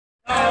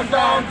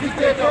down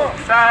dictator.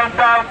 Down,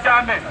 down,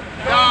 Jammeh.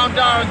 Down,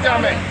 down,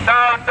 Jammeh.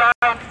 Down,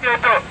 down,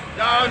 dictator.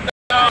 Down,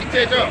 down,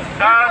 dictator.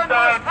 Down,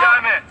 down,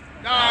 Jammeh.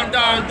 Down,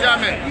 down,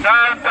 Jammeh.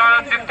 Down,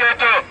 down,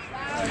 dictator.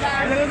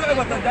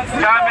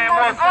 Jammeh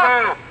must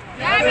go.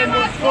 Jammeh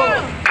must go.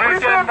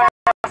 Britain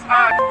must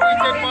act.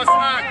 Britain must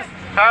act.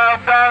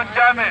 Down, down,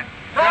 Jammeh.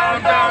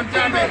 Down, down,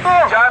 Jammeh.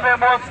 Jammeh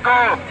must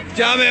go.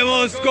 Jammeh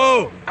must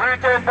go.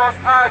 Britain must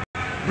act.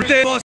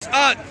 Britain must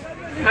act.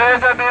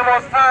 Theresa May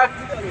must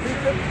act.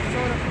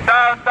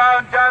 Down,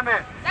 down,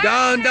 Jammeh.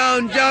 Down,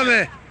 down,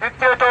 Jammeh.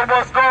 Dictator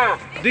must go.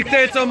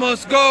 Dictator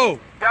must go.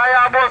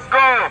 Yahya must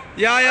go.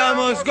 Yahya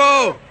must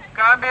go.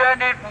 Gambia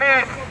need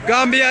peace.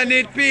 Gambia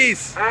need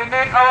peace. We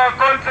need our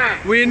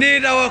country. We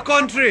need our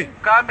country.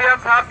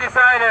 Gambians have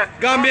decided.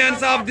 Gambians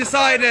have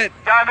decided.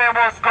 Jammeh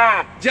must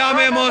go.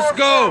 Jammeh must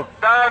go.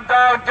 Down,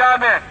 down,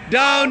 Jammeh.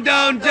 Down,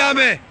 down,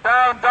 Jammeh.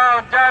 Down,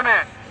 down,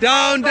 Jammeh.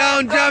 Down,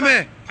 down,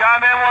 Jammeh.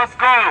 Jammeh must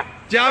go.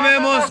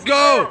 Jammeh must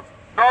go.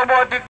 No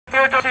more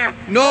dictatorship.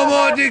 No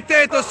more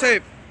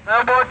dictatorship.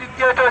 No more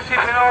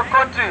dictatorship in our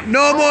country.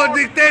 No more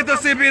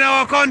dictatorship in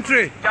our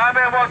country.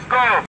 Jammeh must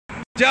go.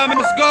 Jammeh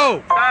must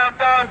go. Down,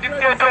 down,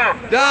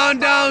 dictator. Down,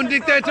 down,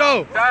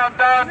 dictator. Down,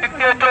 down,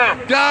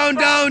 dictator. Down,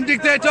 down,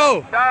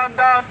 dictator. Down,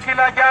 down,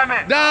 killer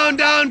Jammeh. Down,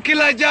 down,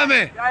 killer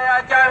Jammeh.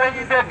 Yahya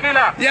Jammeh is a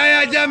killer.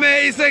 Yahya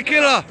Jammeh is a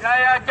killer.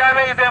 Yahya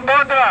Jammeh is a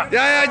murderer.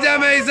 Yahya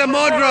Jammeh is a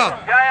murderer.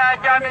 Yahya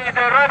Jammeh is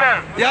a rebel.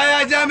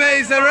 Yahya Jammeh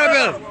is a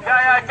rebel.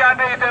 Yahya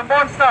Jammeh is a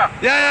monster.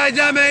 Yahya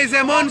Jammeh is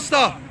a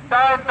monster.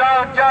 Down,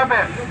 down,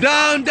 Jammeh.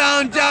 Down,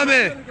 down,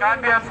 Jammeh.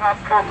 Gambians have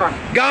spoken.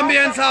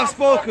 Gambians have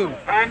spoken.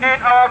 We need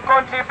our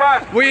country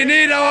back. We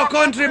need our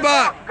country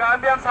back.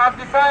 Gambians have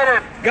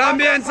decided.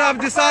 Gambians have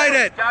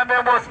decided.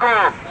 Jammeh must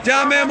go.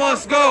 Jammeh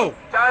must go.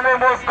 Jammeh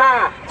must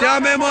go.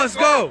 Jammeh must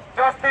go.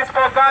 Justice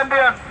for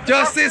Gambians.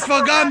 Justice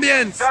for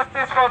Gambians.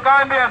 Justice for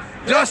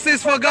Gambians.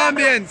 Justice for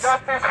Gambians.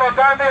 Justice for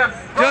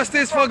Gambians.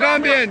 Justice for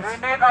Gambians.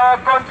 We need our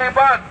country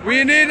back.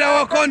 We need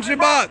our country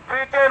back.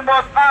 Britain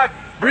must act.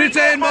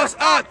 Britain must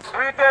act.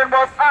 Britain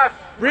must act.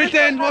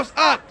 Britain must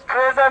act.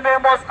 Theresa May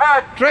must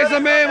act. Theresa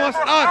May must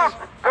act.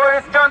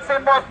 Boris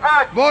Johnson must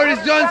act.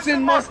 Boris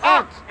Johnson must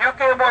act.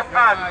 UK must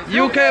act.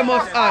 UK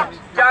must act.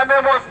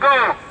 Jammeh must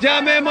go.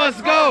 Jammeh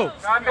must go.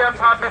 Gambians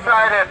have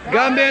decided.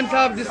 Gambians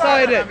have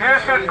decided. You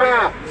should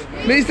go.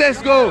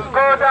 Mrs. Go.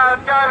 Go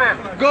down,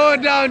 Jammeh. Go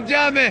down,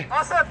 Jammeh.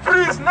 Asset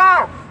freeze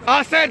now.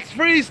 Assets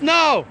freeze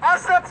now.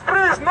 Assets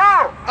freeze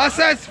now.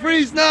 Assets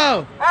freeze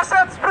now.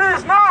 Assets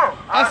freeze now.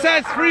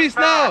 Assets freeze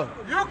now.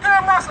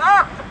 UK must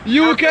act.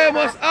 UK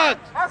must act.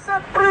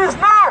 Asset freeze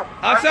now.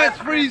 Assets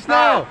freeze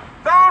now.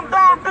 Down,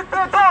 down,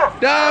 dictator.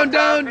 Down,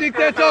 down,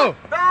 dictator.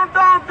 Down,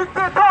 down,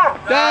 dictator.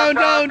 Down,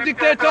 down,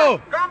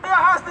 dictator. Gambia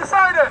has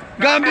decided.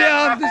 Gambia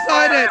has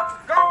decided.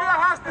 Gambia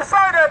has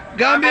decided.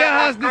 Gambia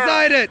has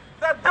decided.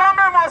 That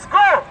Jammeh must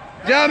go.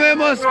 Jammeh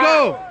must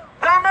go.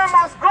 Jammeh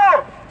must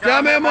go.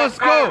 Jammeh must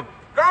go.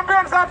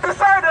 Gambians have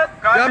decided.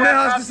 Jammeh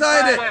has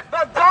decided.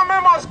 That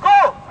Jammeh must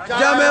go.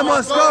 Jammeh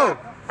must go.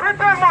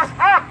 Britain must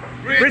act.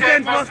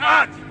 Britain must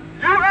act.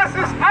 US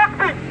is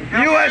acting.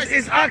 US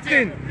is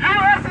acting.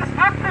 US is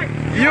acting.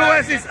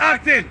 US is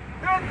acting.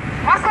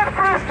 Asset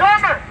freeze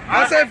Jammeh.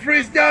 Asset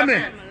freeze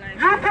Jammeh.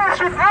 UK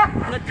should act.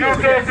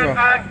 UK should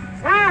act.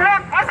 We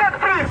want asset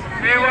freeze.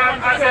 We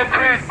want asset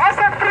freeze.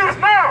 Asset freeze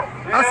now.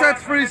 Asset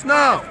freeze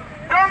now.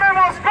 Jammeh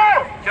must go.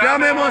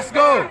 Jammeh must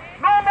go.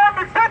 No more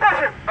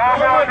dictatorship. No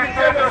more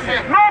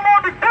dictatorship. No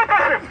more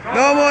dictatorship.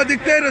 No more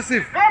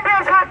dictatorship.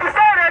 Gambians have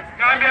decided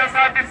Gambians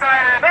have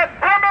decided. that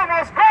Jammeh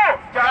must go.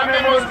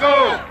 Jammeh must go.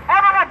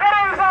 Adama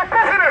Barrow is our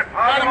president.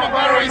 Adama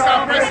Barrow is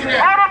our president.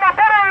 Adama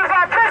Barrow is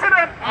our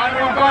president.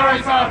 Adama Barrow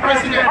is our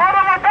president.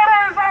 Adama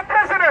Barrow is our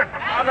president.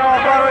 Adama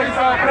Barrow is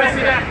our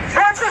president.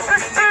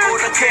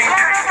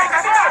 2016.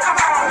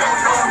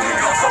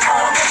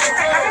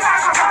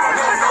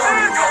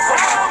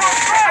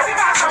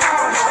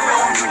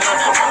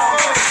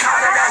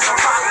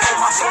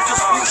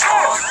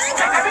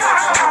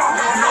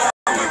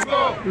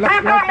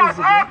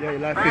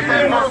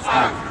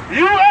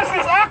 US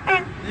is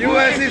acting.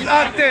 US is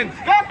acting.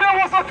 Gambia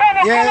was a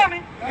former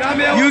colony.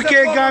 UK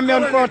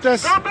Gambian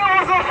protest. Gambia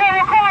was a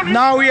former colony.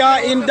 Now we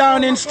are in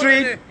Downing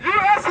Street.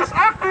 US is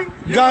acting.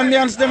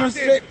 Gambians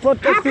demonstrate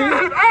protesting. UK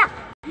should act.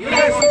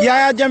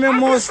 Yahya Jammeh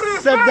must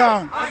step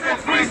down. Asset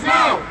freeze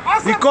now.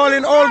 We're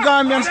calling all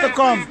Gambians to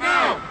come.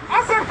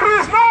 Asset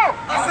freeze now.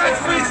 Asset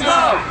freeze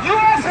now.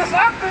 US is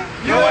acting.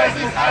 US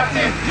is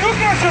acting.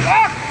 UK should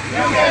act.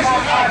 UK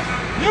should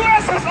act.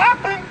 US is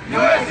acting.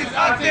 US is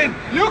acting.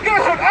 UK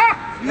should act.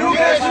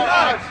 UK should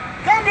act.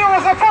 Gambia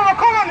was a former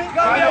colony.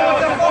 Gambia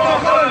was a former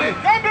colony.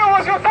 Gambia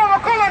was your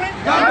former colony.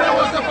 Gambia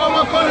was the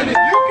former colony.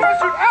 UK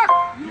should act.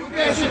 UK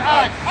should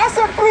act.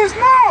 Asset freeze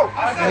now.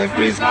 Asset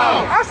freeze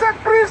now. Asset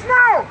freeze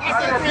now.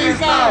 Asset freeze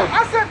now.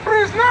 Asset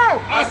freeze now.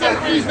 Asset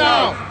freeze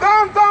now.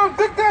 Down, down,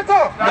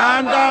 dictator.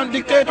 Down, down,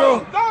 dictator.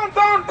 Down,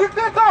 down,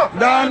 dictator.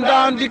 Down,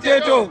 down,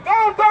 dictator.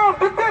 Down, down,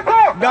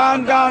 dictator.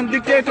 Down, down,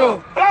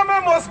 dictator.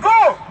 Jammeh must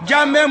go.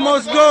 Jammeh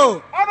must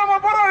go.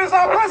 Adama Barrow is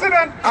our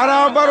president.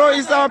 Adama Barrow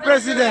is our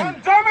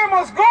president. Jammeh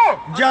must go.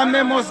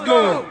 Jammeh must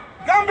go.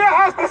 Gambia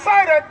has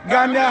decided.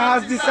 Gambia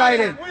has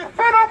decided. We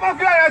fed up of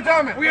Yaya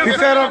Jammeh. We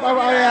fed up of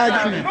Yaya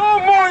Jammeh. No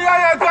more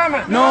Yaya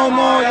Jammeh. No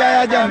more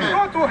Yaya Jammeh.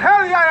 Go to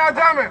hell, Yaya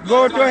Jammeh.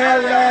 Go to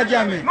hell, Yaya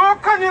Jammeh. No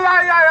Kanila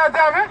Yaya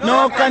Jammeh.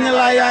 No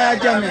Kanila Yaya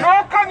Jammeh. No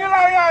Kanila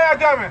Yaya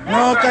Jammeh.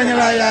 No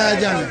Kanila Yaya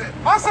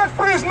Jammeh. Asset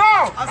freeze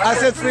now.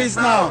 Asset freeze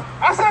now.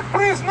 Asset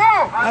freeze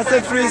now.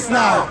 Asset freeze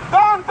now.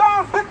 Down,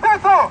 down,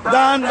 dictator.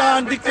 Down,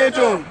 down,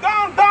 dictator.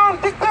 Down,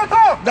 down,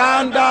 dictator.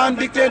 Down, down,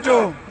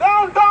 dictator.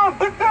 Down, down,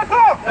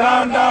 dictator.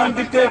 Down, down,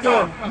 dictator.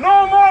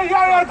 No more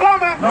Yaya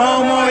Jammeh.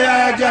 No more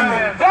Yaya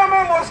Jammeh.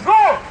 Jammeh must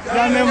go.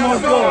 Jammeh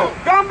must go.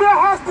 Gambia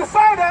has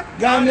decided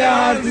Gambia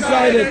has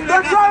decided.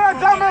 that Yaya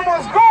Jammeh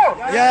must go.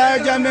 Yaya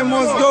Jammeh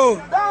must go.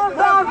 Down,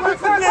 down,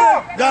 dictator.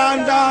 Down,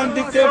 down,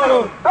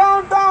 dictator.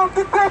 Down, down,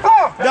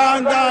 dictator.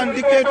 Down, down,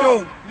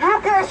 dictator.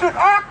 UK should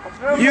act.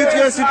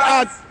 UK should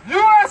act.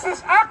 US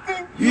is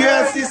acting.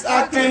 US is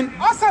acting.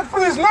 Asset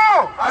freeze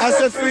now.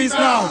 Asset freeze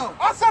now.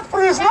 Asset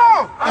freeze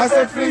now.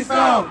 Asset freeze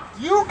now.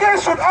 UK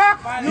should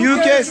act.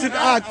 UK should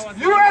act.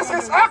 US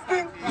is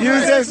acting.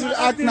 US should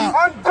act now.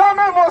 And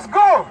Jammeh must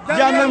go.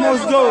 Jammeh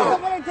must go.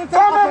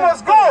 Jammeh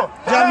must go.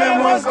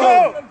 Jammeh must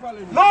go.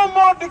 No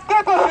more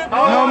dictatorship.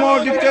 No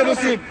more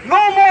dictatorship.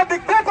 No more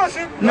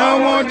dictatorship. No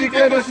more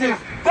dictatorship.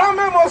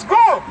 Jammeh must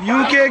go.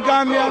 UK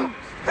Gambian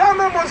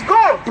Jammeh must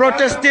go.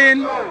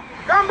 protesting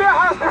Gambia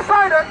has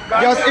decided.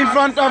 just in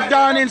front of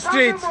Downing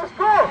Street. Jammeh must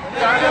go.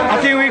 I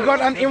think we got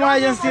an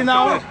emergency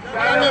now.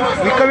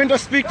 We're coming to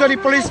speak to the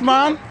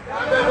policeman.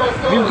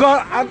 We've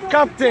got a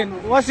captain.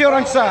 What's your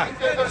rank, sir?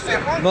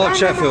 Mark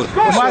Sheffield.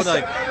 What's your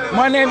name?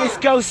 My name is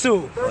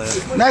Kausu.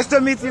 Nice to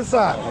meet you,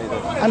 sir.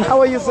 And how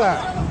are you, sir?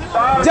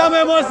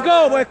 Jammeh must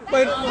go. Wait,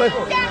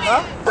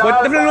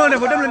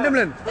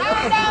 Dimlin.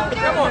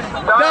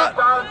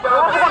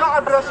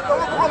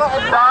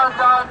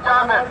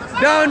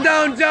 Down,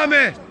 down,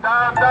 Jammeh.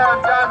 Down,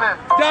 down,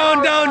 Jammeh.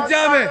 Down, down,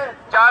 Jammeh.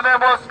 Jammeh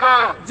must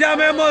go.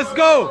 Jammeh must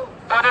go.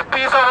 For the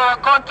peace of our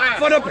country.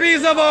 For the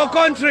peace of our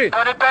country.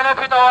 For the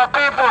benefit of our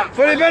people.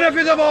 For the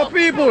benefit of our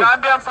people.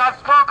 Gambians have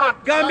spoken.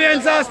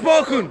 Gambians have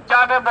spoken.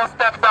 Jammeh must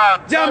step down.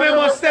 Jammeh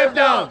must step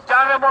down.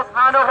 Jammeh must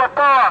hand over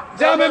power.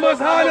 Jammeh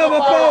must hand over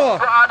power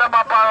To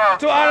Adama Barrow.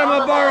 to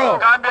Adama Barrow.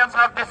 Gambians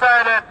have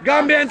decided.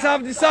 Gambians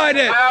have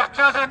decided. We have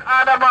chosen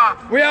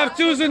Adama. We have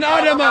chosen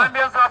Adama.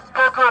 Gambians have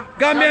spoken.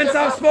 Gambians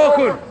have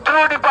spoken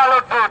Through the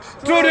ballot votes.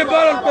 through the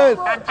ballot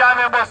vote. And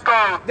Jammeh must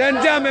go. Then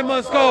Jammeh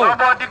must No go.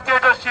 more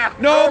dictatorship.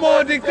 No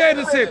more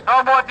dictatorship.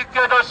 No more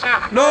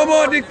dictatorship. No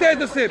more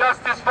dictatorship.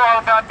 Justice for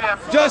all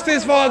Gambians.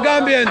 Justice for our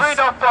Gambians.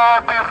 Freedom for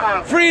our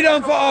people.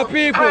 Freedom for our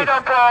people.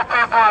 Freedom for our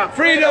people.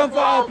 Freedom for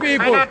our We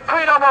people. need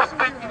freedom of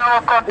speech in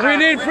our country. We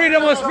need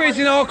freedom of speech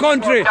in our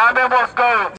country. Jammeh must go.